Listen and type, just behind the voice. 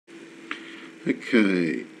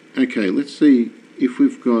Okay, let's see if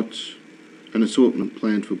we've got an assortment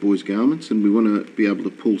planned for boys' garments and we want to be able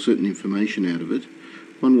to pull certain information out of it.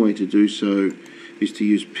 One way to do so is to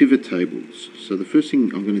use pivot tables. So the first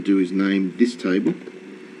thing I'm going to do is name this table,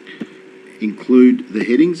 include the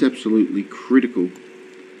headings, absolutely critical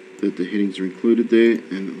that the headings are included there,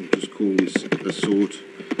 and I'll just call this assort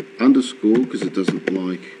underscore because it doesn't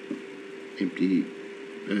like empty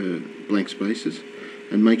blank spaces,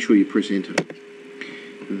 and make sure you press enter.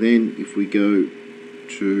 Then if we go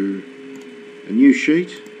to a new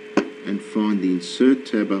sheet and find the insert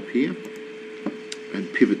tab up here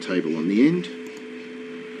and pivot table on the end,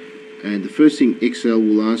 and the first thing Excel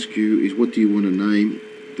will ask you is what do you want to name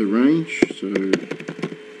the range. So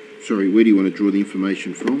sorry, where do you want to draw the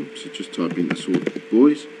information from? So just type in assort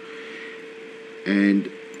boys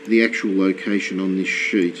and the actual location on this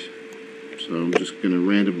sheet. So I'm just going to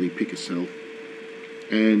randomly pick a cell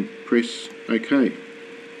and press OK.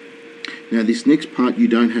 Now this next part you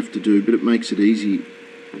don't have to do, but it makes it easy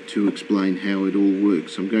to explain how it all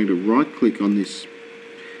works. I'm going to right click on this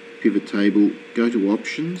pivot table, go to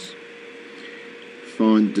options,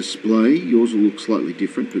 find display, yours will look slightly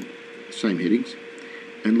different but same headings,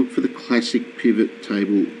 and look for the classic pivot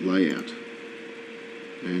table layout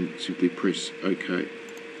and simply press OK.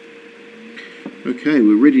 Okay,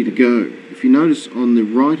 we're ready to go. If you notice on the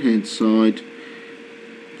right hand side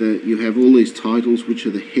that you have all these titles which are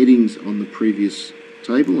the headings on the previous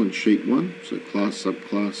table on sheet 1, so class,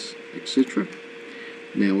 subclass, etc.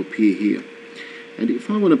 now appear here. And if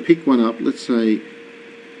I want to pick one up, let's say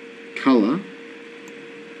colour,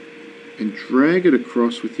 and drag it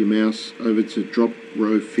across with your mouse over to drop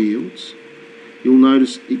row fields, you'll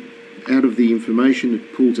notice it, out of the information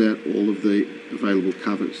it pulls out all of the available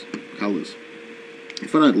colours.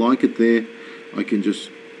 If I don't like it there, I can just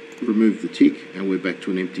remove the tick and we're back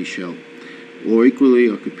to an empty shell. Or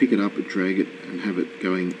equally, I could pick it up and drag it and have it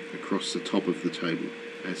going across the top of the table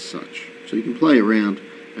as such. So you can play around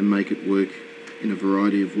and make it work in a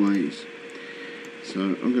variety of ways. So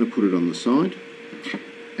I'm going to put it on the side,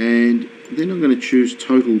 and then I'm going to choose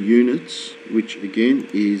total units, which again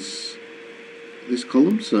is this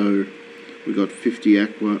column. So we've got 50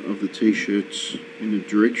 aqua of the t-shirts in a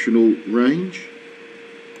directional range.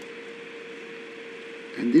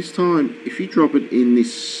 And this time, if you drop it in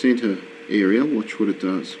this center area, watch what it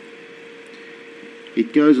does.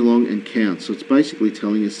 It goes along and counts. So it's basically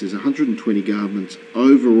telling us there's 120 garments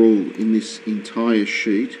overall in this entire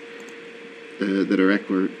sheet that are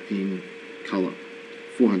aqua in colour,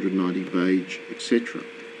 490 beige, etc.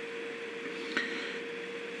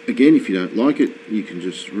 Again, if you don't like it, you can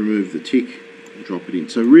just remove the tick and drop it in.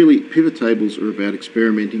 So really, pivot tables are about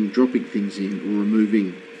experimenting, dropping things in or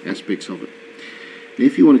removing aspects of it. Now,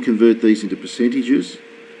 if you want to convert these into percentages,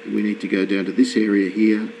 we need to go down to this area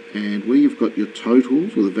here, and where you've got your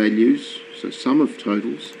totals or the values, so sum of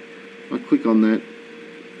totals, I click on that,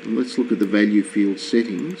 and let's look at the value field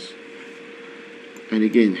settings. And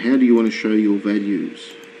again, how do you want to show your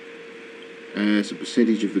values? As a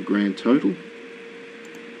percentage of the grand total.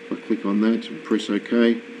 If I click on that and press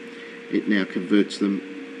OK, it now converts them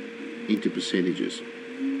into percentages.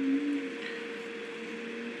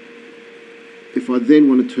 If I then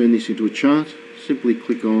want to turn this into a chart, simply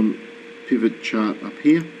click on pivot chart up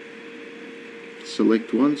here,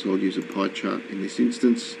 select one, so I'll use a pie chart in this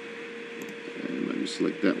instance, and maybe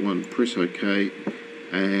select that one, press OK,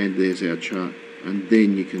 and there's our chart. And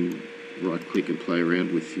then you can right click and play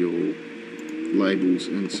around with your labels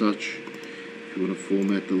and such. If you want to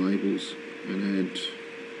format the labels and add,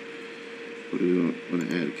 what do we want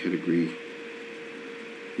to add? A category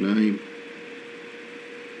name.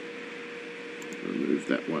 Remove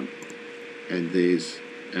that one, and there's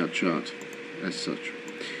our chart as such.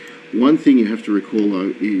 One thing you have to recall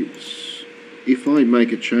though is if I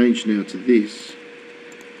make a change now to this,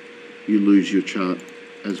 you lose your chart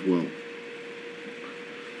as well.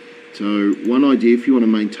 So one idea, if you want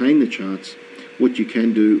to maintain the charts, what you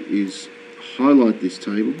can do is highlight this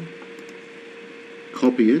table,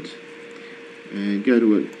 copy it, and go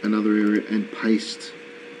to another area and paste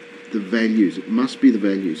the values. It must be the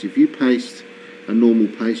values. If you paste a normal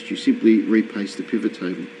paste, you simply repaste the pivot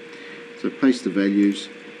table. So paste the values,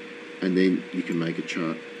 and then you can make a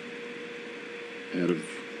chart out of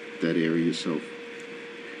that area yourself.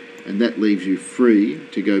 And that leaves you free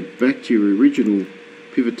to go back to your original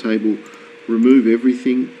pivot table, remove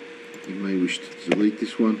everything. You may wish to delete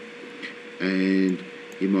this one, and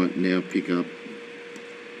you might now pick up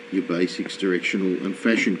your basics, directional and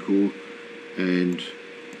fashion core, and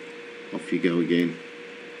off you go again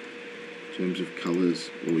in terms of colours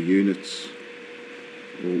or units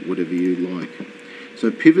or whatever you like.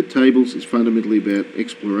 So pivot tables is fundamentally about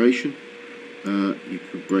exploration. You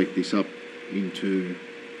could break this up into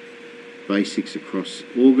basics across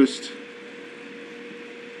August,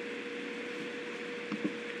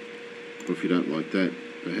 or if you don't like that,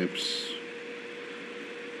 perhaps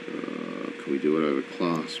can we do it over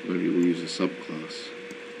class? Maybe we'll use a subclass.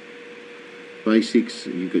 Basics,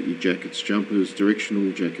 and you've got your jackets, jumpers,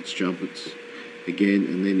 directional jackets, jumpers again,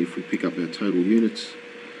 and then if we pick up our total units,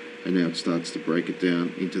 and now it starts to break it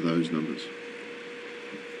down into those numbers.